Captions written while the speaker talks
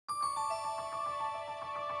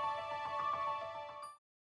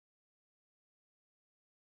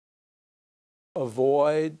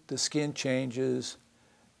avoid the skin changes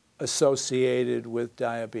associated with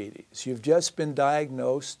diabetes. You've just been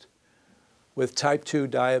diagnosed with type 2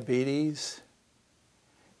 diabetes,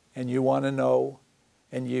 and you want to know,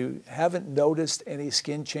 and you haven't noticed any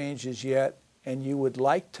skin changes yet, and you would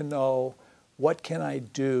like to know, what can I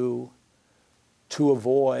do to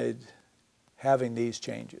avoid having these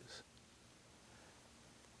changes?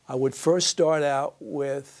 I would first start out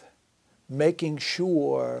with making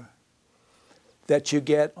sure that you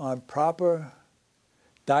get on proper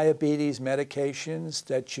diabetes medications,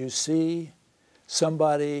 that you see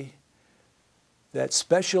somebody that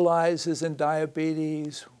specializes in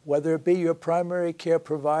diabetes, whether it be your primary care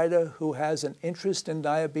provider who has an interest in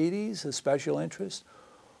diabetes, a special interest,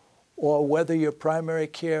 or whether your primary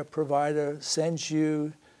care provider sends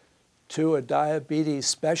you to a diabetes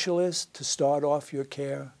specialist to start off your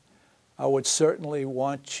care. I would certainly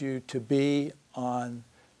want you to be on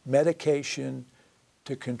medication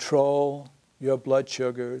to control your blood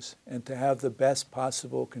sugars and to have the best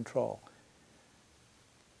possible control.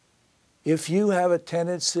 If you have a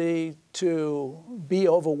tendency to be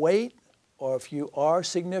overweight, or if you are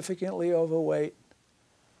significantly overweight,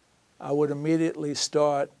 I would immediately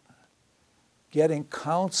start getting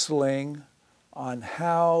counseling on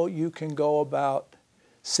how you can go about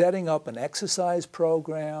setting up an exercise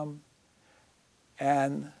program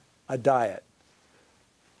and a diet.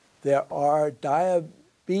 There are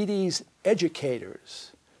diabetes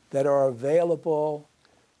educators that are available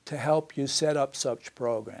to help you set up such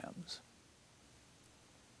programs.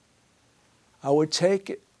 I would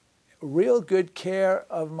take real good care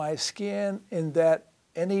of my skin in that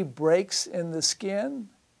any breaks in the skin,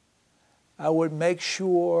 I would make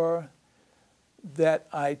sure that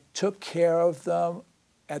I took care of them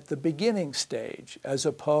at the beginning stage, as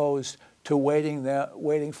opposed to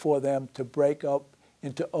waiting for them to break up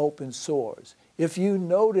into open sores. If you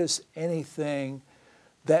notice anything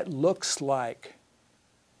that looks like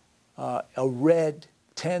a red,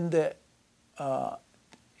 tender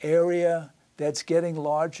area that's getting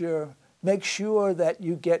larger, make sure that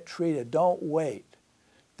you get treated. Don't wait.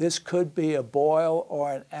 This could be a boil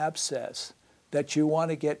or an abscess that you want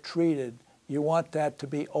to get treated. You want that to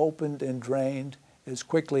be opened and drained as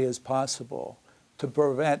quickly as possible to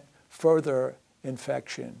prevent further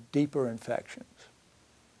infection, deeper infections.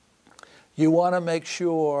 You want to make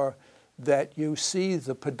sure that you see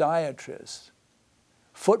the podiatrist.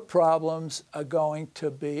 Foot problems are going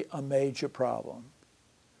to be a major problem.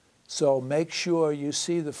 So make sure you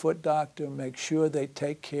see the foot doctor, make sure they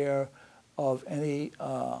take care of any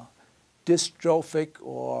dystrophic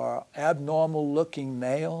or abnormal looking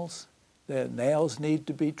nails. The nails need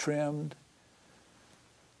to be trimmed.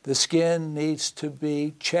 The skin needs to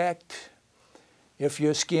be checked. If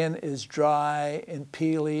your skin is dry and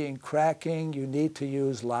peely and cracking, you need to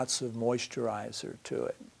use lots of moisturizer to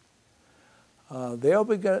it.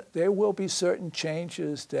 There will be certain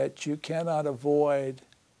changes that you cannot avoid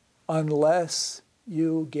unless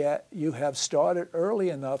you have started early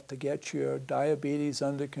enough to get your diabetes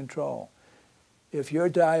under control. If your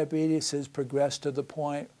diabetes has progressed to the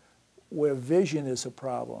point where vision is a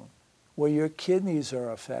problem, where your kidneys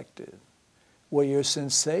are affected, where your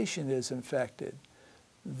sensation is infected,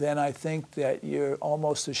 then I think that you're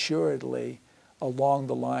almost assuredly along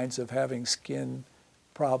the lines of having skin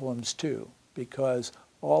problems too, because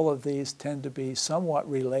all of these tend to be somewhat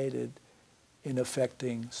related in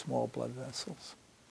affecting small blood vessels.